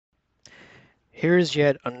Here is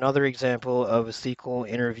yet another example of a SQL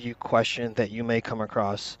interview question that you may come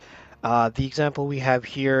across. The example we have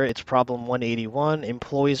here, it's problem 181,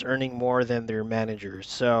 employees earning more than their managers.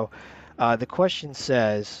 So the question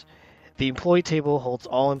says, the employee table holds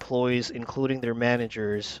all employees, including their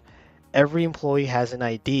managers. Every employee has an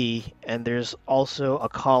ID, and there's also a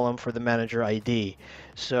column for the manager ID.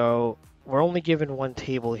 So we're only given one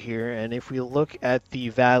table here, and if we look at the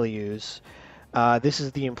values, this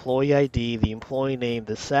is the employee ID, the employee name,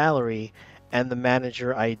 the salary, and the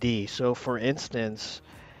manager ID. So for instance,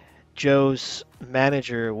 Joe's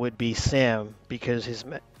manager would be Sam because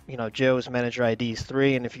Joe's manager ID is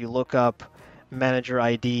 3, and if you look up manager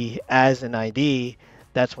ID as an ID,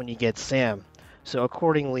 that's when you get Sam. So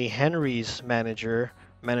accordingly, Henry's manager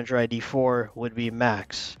ID 4, would be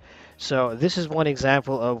Max. So this is one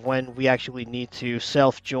example of when we actually need to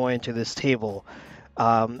self-join to this table.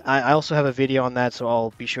 I also have a video on that, so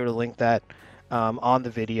I'll be sure to link that on the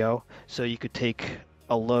video so you could take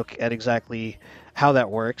a look at exactly how that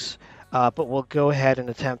works. But we'll go ahead and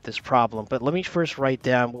attempt this problem. But let me first write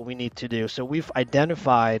down what we need to do. So we've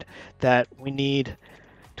identified that we need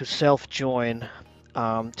to self-join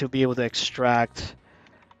to be able to extract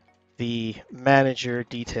the manager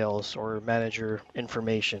details or manager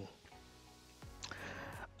information.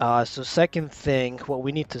 So second thing, what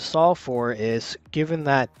we need to solve for is, given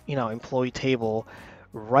that, employee table,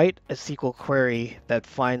 write a SQL query that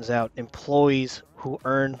finds out employees who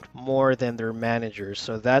earn more than their managers.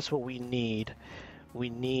 So that's what we need. We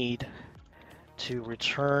need to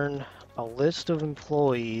return a list of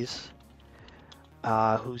employees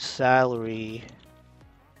whose salary,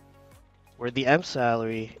 where the M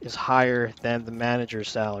salary is higher than the manager's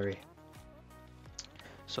salary.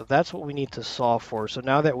 So that's what we need to solve for. So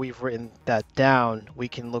now that we've written that down, we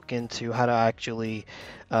can look into how to actually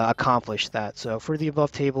accomplish that. So for the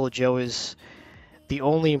above table, Joe is the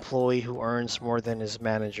only employee who earns more than his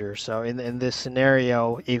manager. So in this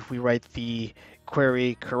scenario, if we write the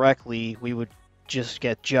query correctly, we would just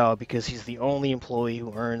get Joe because he's the only employee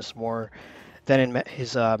who earns more than in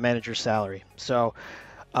his manager's salary. So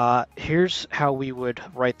here's how we would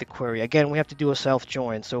write the query. Again, we have to do a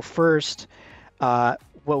self-join. So first,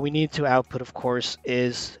 what we need to output, of course,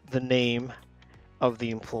 is the name of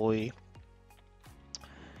the employee.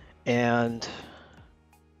 And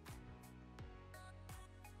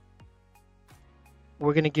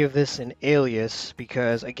we're going to give this an alias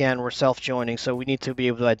because, again, we're self-joining, so we need to be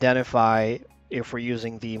able to identify if we're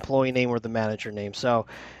using the employee name or the manager name. So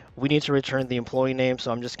we need to return the employee name,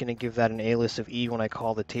 so I'm just going to give that an alias of E when I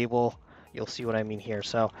call the table. You'll see what I mean here.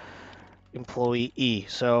 So employee E.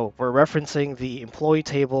 So we're referencing the employee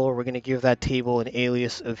table. We're going to give that table an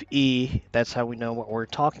alias of E. That's how we know what we're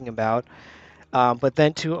talking about. But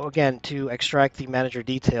then to extract the manager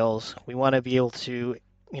details, we want to be able to,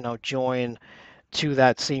 join to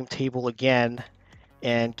that same table again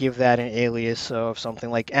and give that an alias of something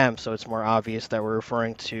like M, so it's more obvious that we're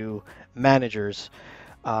referring to managers.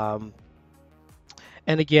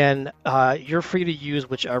 And again, you're free to use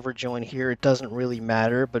whichever join here. It doesn't really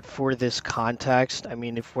matter, but for this context, I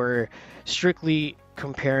mean, if we're strictly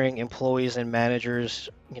comparing employees and managers,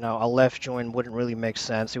 a left join wouldn't really make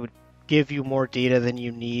sense. It would give you more data than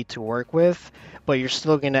you need to work with, but you're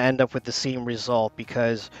still going to end up with the same result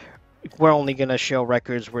because we're only going to show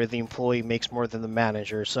records where the employee makes more than the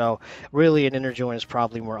manager. So really an inner join is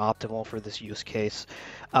probably more optimal for this use case.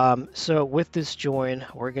 So with this join,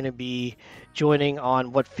 we're going to be joining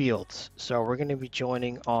on what fields? So we're going to be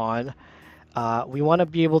joining on, we want to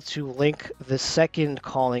be able to link the second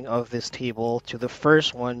calling of this table to the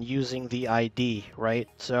first one using the ID, right?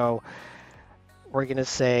 So we're going to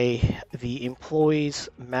say the employee's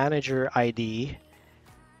manager ID,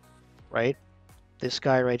 right? This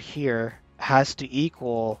guy right here has to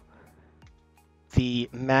equal the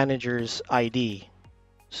manager's ID.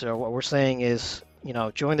 So what we're saying is,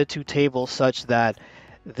 join the two tables such that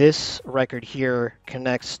this record here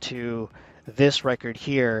connects to this record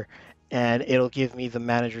here, and it'll give me the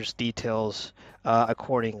manager's details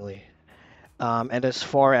accordingly. And as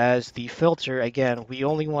far as the filter, again, we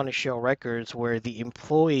only want to show records where the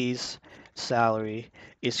employee's salary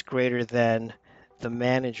is greater than the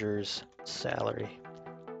manager's salary.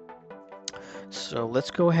 So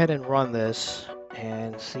let's go ahead and run this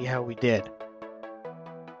and see how we did.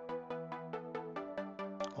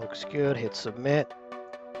 Looks good, hit submit.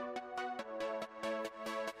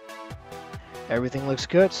 Everything looks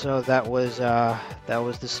good, so that was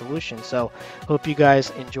the solution. So hope you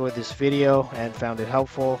guys enjoyed this video and found it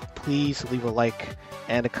helpful. Please leave a like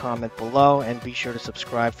and a comment below, and be sure to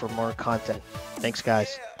subscribe for more content. Thanks,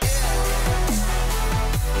 guys.